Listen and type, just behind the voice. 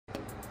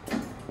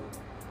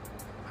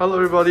Hello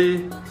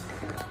everybody,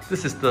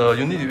 this is the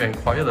unit you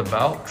inquired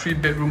about,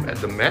 3-bedroom at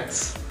the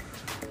Metz,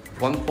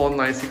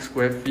 1496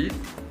 square feet,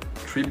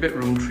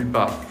 3-bedroom,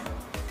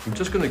 3-bath. I'm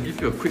just going to give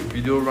you a quick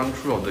video run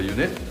through of the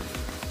unit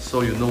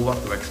so you know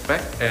what to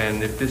expect,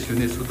 and if this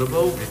unit is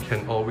suitable, we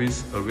can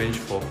always arrange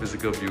for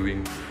physical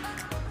viewing.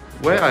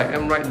 Where I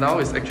am right now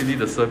is actually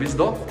the service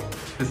door.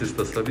 This is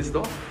the service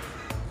door.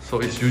 So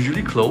it's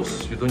usually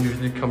closed. You don't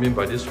usually come in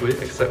by this way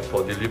except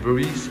for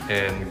deliveries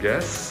and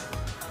guests.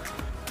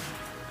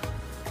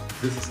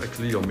 This is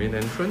actually your main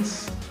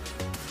entrance,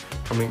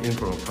 coming in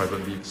from a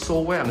private lift.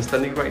 So where I'm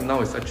standing right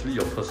now is actually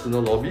your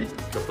personal lobby,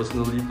 your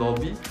personal lift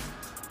lobby.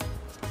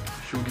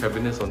 Shoe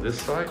cabinets on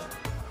this side.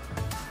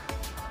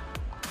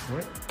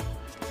 Alright.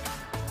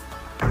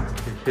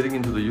 Okay, heading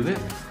into the unit.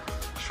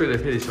 Straight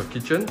ahead is your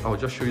kitchen. I'll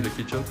just show you the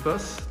kitchen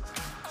first.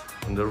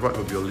 On the right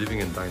will be your living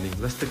and dining.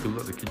 Let's take a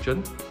look at the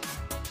kitchen.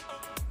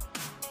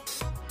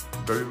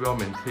 Very well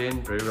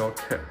maintained, very well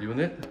kept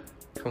unit.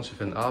 Comes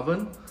with an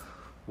oven,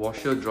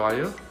 washer,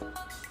 dryer,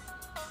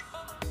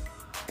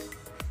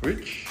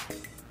 fridge.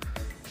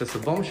 There's a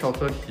bomb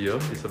shelter here.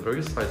 It's a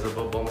very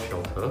sizable bomb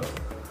shelter.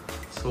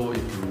 So if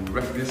you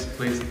rack this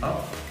place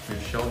up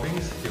with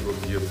shelvings, it will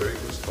be a very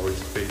good storage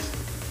space.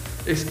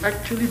 It's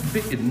actually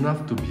big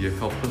enough to be a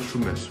helper's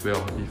room as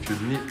well if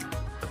you need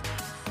a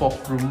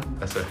 4th room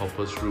as a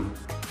helper's room.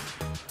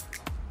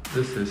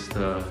 This is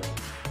the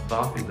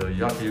bath in the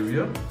yard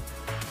area.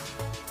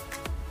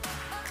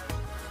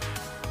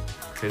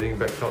 Heading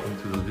back out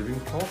into the living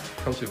hall,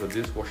 comes with a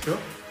dishwasher.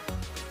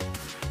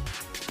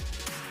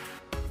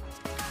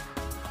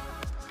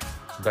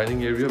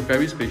 Dining area,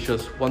 very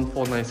spacious,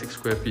 1496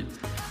 square feet.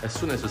 As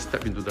soon as you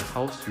step into the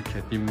house, you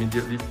can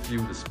immediately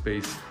feel the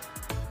space.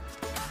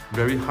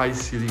 Very high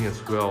ceiling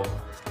as well.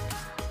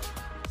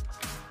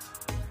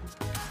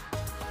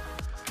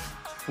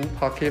 Full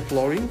parquet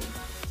flooring.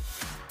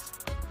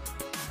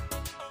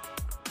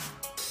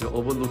 You're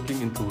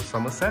overlooking into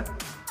Somerset.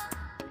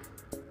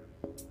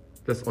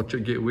 That's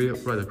Orchard Gateway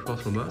right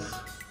across from us.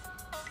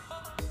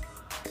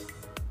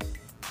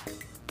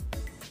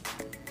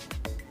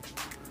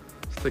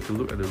 Let's take a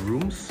look at the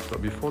rooms,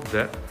 but before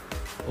that,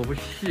 over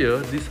here,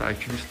 these are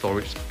actually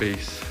storage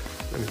space.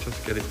 Let me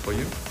just get it for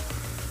you.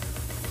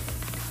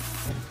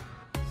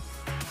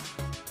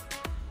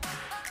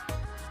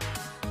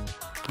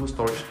 Two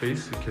storage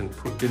space, you can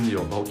put in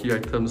your bulky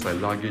items like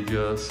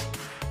luggages,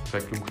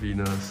 vacuum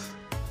cleaners.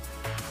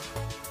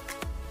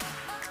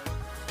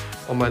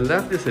 On my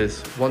left, this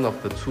is one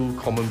of the 2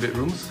 common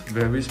bedrooms,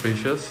 very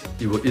spacious.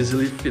 It will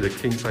easily fit a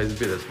king-size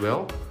bed as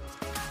well.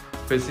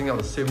 Facing out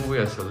the same way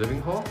as your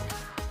living hall.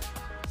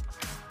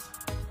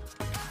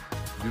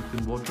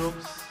 Built-in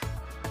wardrobes.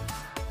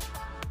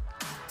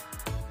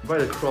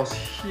 Right across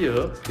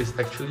here is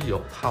actually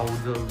your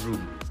powder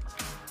room.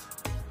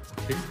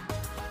 Okay,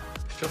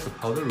 it's just a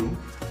powder room.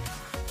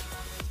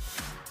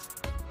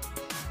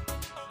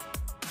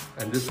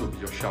 And this will be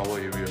your shower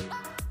area,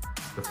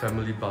 the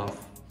family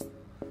bath.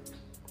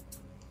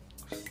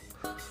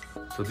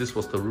 So this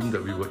was the room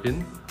that we were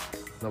in.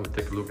 Now we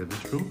take a look at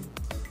this room.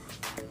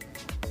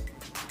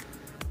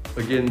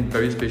 Again,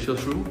 very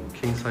spacious room,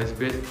 king size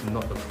bed,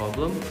 not a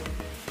problem.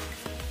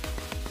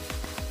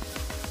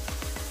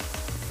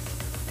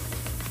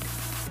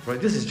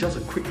 Right, this is just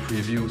a quick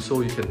preview,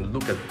 so you can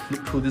look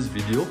through this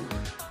video,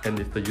 and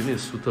if the unit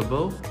is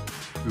suitable,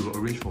 we will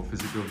arrange for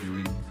physical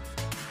viewing.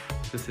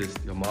 This is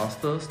your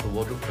masters, the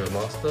wardrobe for your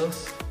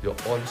masters, your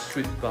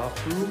ensuite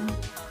bathroom.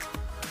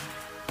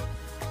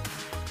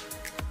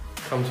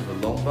 Comes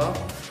with a long bath.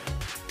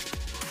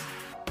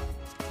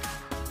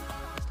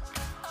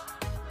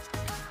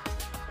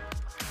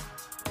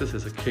 This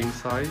is a king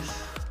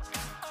size.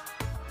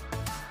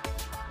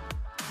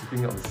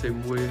 Looking out the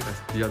same way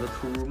as the other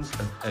 2 rooms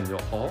and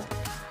your hall.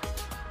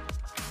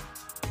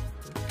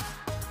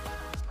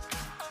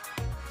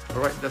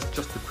 Alright, that's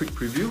just a quick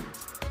preview.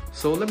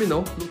 So let me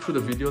know, look through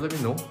the video, let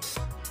me know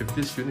if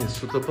this unit is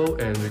suitable,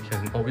 and we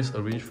can always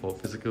arrange for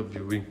physical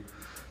viewing.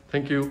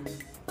 Thank you.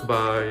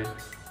 Bye.